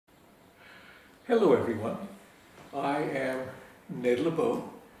Hello everyone, I am Ned Lebow.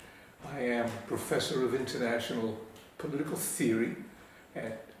 I am Professor of International Political Theory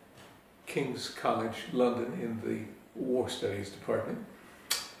at King's College London in the War Studies Department.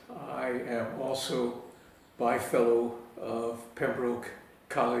 I am also Bi-Fellow of Pembroke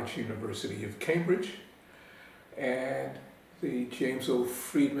College, University of Cambridge, and the James O.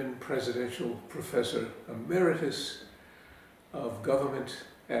 Friedman Presidential Professor Emeritus of Government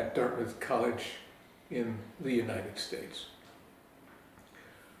at Dartmouth College in the United States.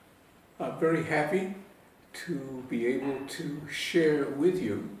 I'm very happy to be able to share with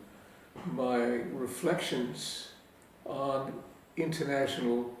you my reflections on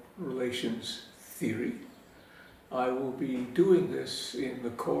international relations theory. I will be doing this in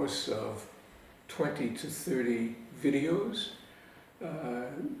the course of 20 to 30 videos,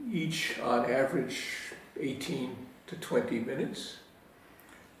 each on average 18 to 20 minutes.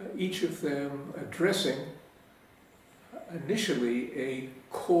 Each of them addressing initially a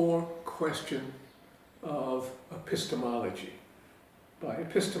core question of epistemology. By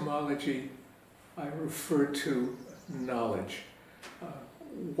epistemology, I refer to knowledge.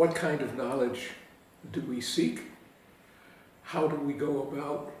 What kind of knowledge do we seek? How do we go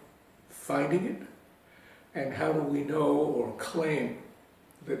about finding it? And how do we know or claim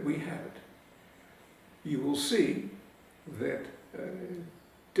that we have it? You will see that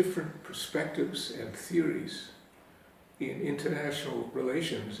different perspectives and theories in international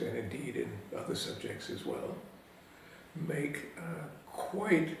relations, and indeed in other subjects as well, make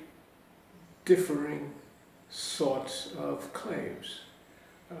quite differing sorts of claims.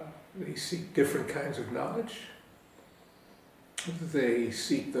 They seek different kinds of knowledge. They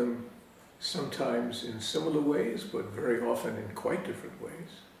seek them sometimes in similar ways, but very often in quite different ways.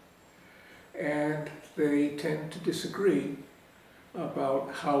 And they tend to disagree about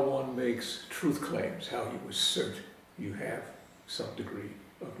how one makes truth claims, how you assert you have some degree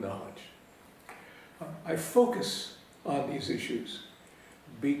of knowledge. I focus on these issues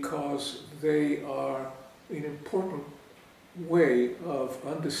because they are an important way of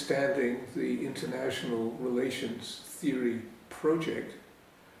understanding the international relations theory project,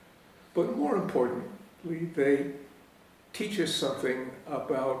 but more importantly, they teach us something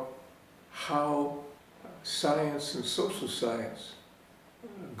about how science and social science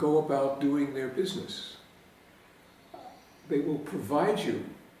go about doing their business. They will provide you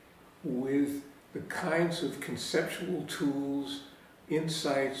with the kinds of conceptual tools,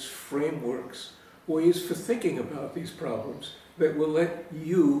 insights, frameworks, ways for thinking about these problems that will let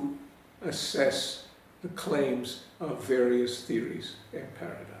you assess the claims of various theories and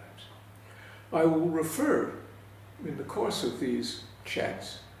paradigms. I will refer, in the course of these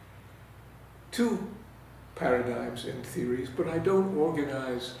chats, to paradigms and theories, but I don't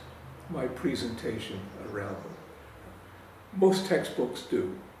organize my presentation around them. Most textbooks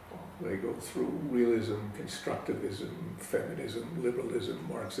do. They go through realism, constructivism, feminism, liberalism,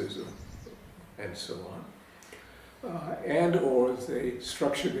 Marxism, and so on. And/or they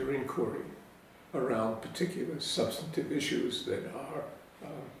structure their inquiry around particular substantive issues that are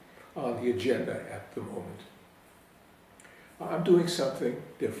on the agenda at the moment. I'm doing something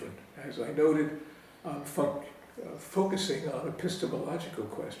different. As I noted, I'm focusing on epistemological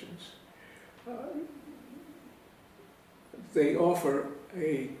questions. They offer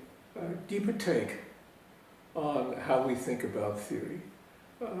a deeper take on how we think about theory,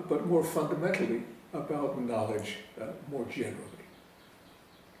 but more fundamentally about knowledge more generally.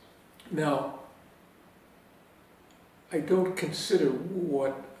 Now, I don't consider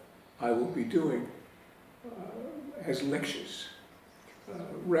what I will be doing as lectures.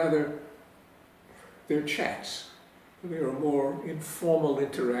 Rather, they're chats. They are more informal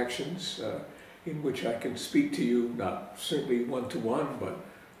interactions in which I can speak to you, not certainly one-to-one, but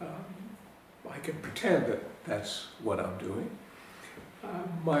I can pretend that that's what I'm doing.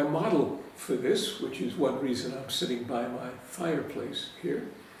 My model for this, which is one reason I'm sitting by my fireplace here,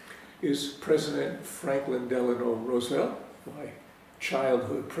 is President Franklin Delano Roosevelt, my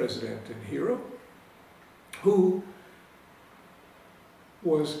childhood president and hero, who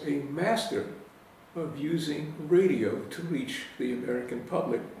was a master of using radio to reach the American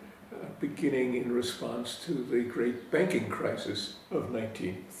public, beginning in response to the great banking crisis of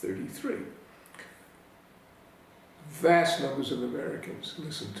 1933. Vast numbers of Americans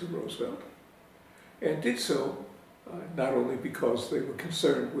listened to Roosevelt, and did so not only because they were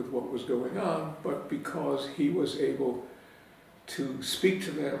concerned with what was going on, but because he was able to speak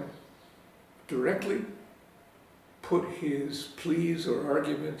to them directly, put his pleas or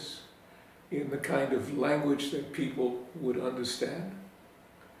arguments in the kind of language that people would understand,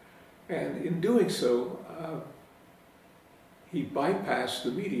 And in doing so, he bypassed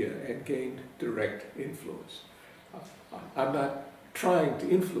the media and gained direct influence. I'm not trying to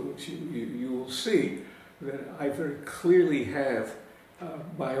influence you. You will see that I very clearly have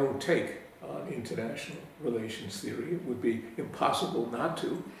my own take on international relations theory. It would be impossible not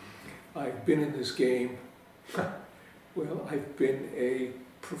to. I've been in this game, well, I've been a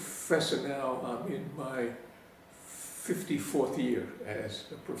professor now. I'm in my 54th year as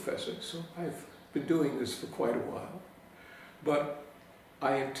a professor, so I've been doing this for quite a while. But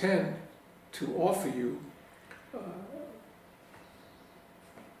I intend to offer you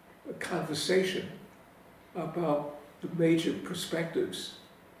a conversation about the major perspectives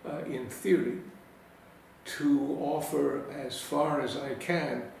in theory, to offer, as far as I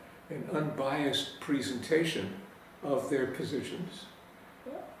can, an unbiased presentation of their positions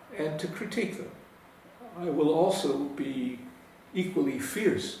and to critique them. I will also be equally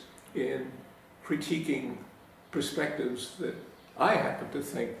fierce in critiquing perspectives that I happen to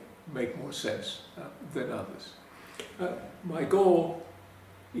think make more sense than others. My goal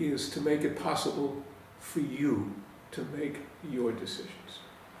is to make it possible for you to make your decisions.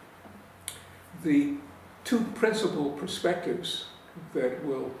 The two principal perspectives that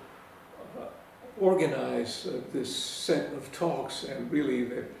will organize this set of talks, and really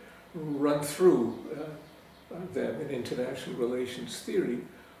that run through them in international relations theory,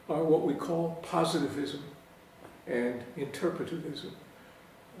 are what we call positivism and interpretivism.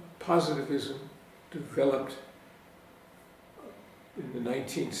 Positivism developed in the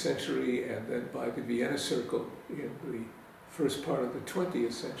 19th century and then by the Vienna Circle in the first part of the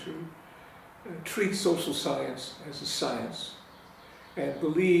 20th century, treats social science as a science and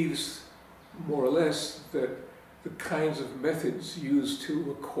believes, more or less, that the kinds of methods used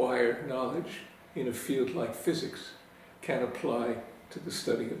to acquire knowledge in a field like physics can apply to the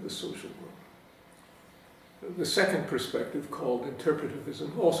study of the social world. The second perspective, called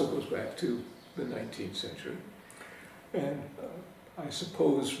interpretivism, also goes back to the 19th century, and I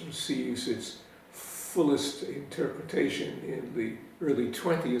suppose receives its fullest interpretation in the early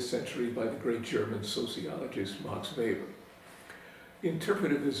 20th century by the great German sociologist Max Weber.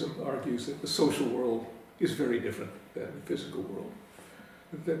 Interpretivism argues that the social world is very different than the physical world,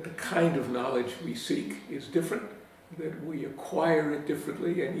 that the kind of knowledge we seek is different, that we acquire it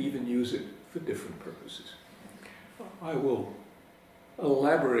differently and even use it for different purposes. I will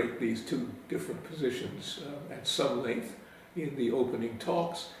elaborate these two different positions at some length in the opening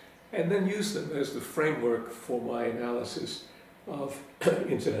talks, and then use them as the framework for my analysis of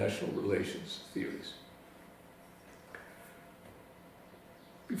international relations theories.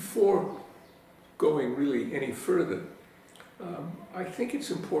 Before going really any further, I think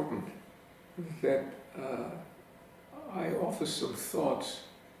it's important that I offer some thoughts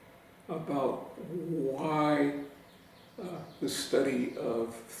about why the study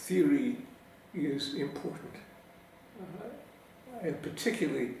of theory is important, and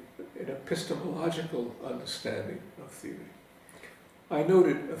particularly an epistemological understanding of theory. I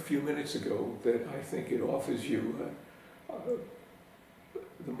noted a few minutes ago that I think it offers you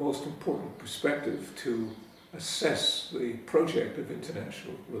the most important perspective to assess the project of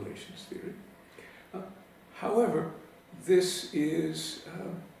international relations theory. However, this is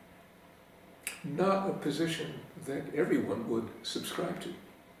not a position that everyone would subscribe to.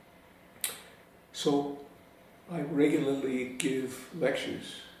 So I regularly give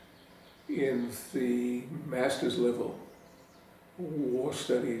lectures in the master's level war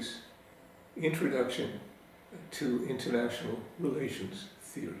studies introduction to international relations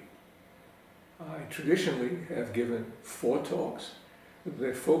theory. I traditionally have given 4 talks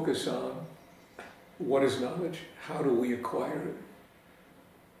that focus on what is knowledge, how do we acquire it,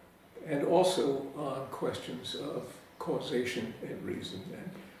 and also on questions of causation and reason,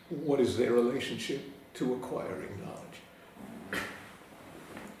 and what is their relationship to acquiring knowledge.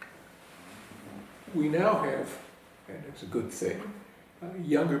 We now have, and it's a good thing,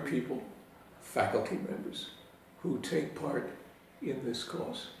 younger people, faculty members, who take part in this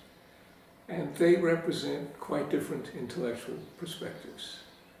course, and they represent quite different intellectual perspectives.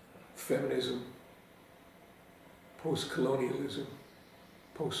 Feminism, post-colonialism,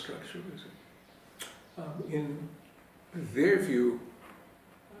 post-structuralism. In their view,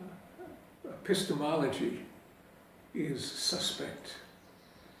 epistemology is suspect.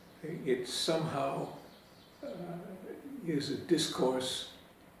 It somehow is a discourse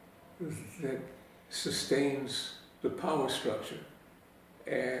that sustains the power structure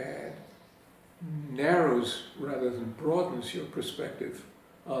and narrows rather than broadens your perspective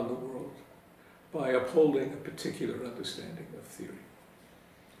on the world by upholding a particular understanding of theory.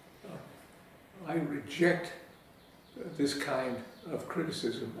 I reject this kind of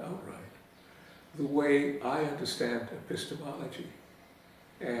criticism outright. The way I understand epistemology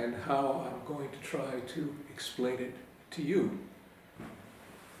and how I'm going to try to explain it to you.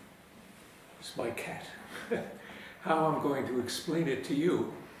 It's my cat. How I'm going to explain it to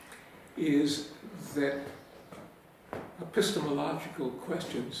you is that epistemological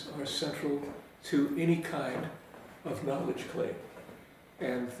questions are central to any kind of knowledge claim,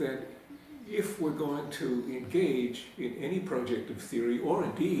 and that if we're going to engage in any project of theory, or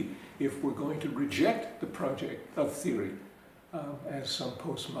indeed if we're going to reject the project of theory, as some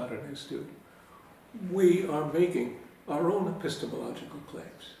postmodernists do, we are making our own epistemological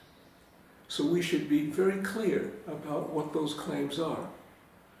claims. So we should be very clear about what those claims are,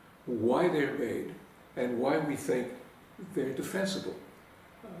 why they're made, and why we think they're defensible.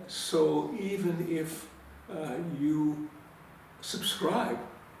 So even if you subscribe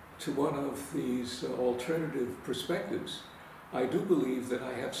to one of these alternative perspectives, I do believe that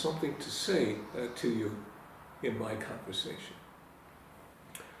I have something to say to you in my conversation.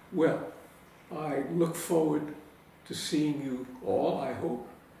 Well, I look forward to seeing you all, I hope,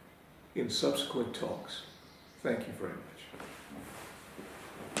 in subsequent talks. Thank you very much.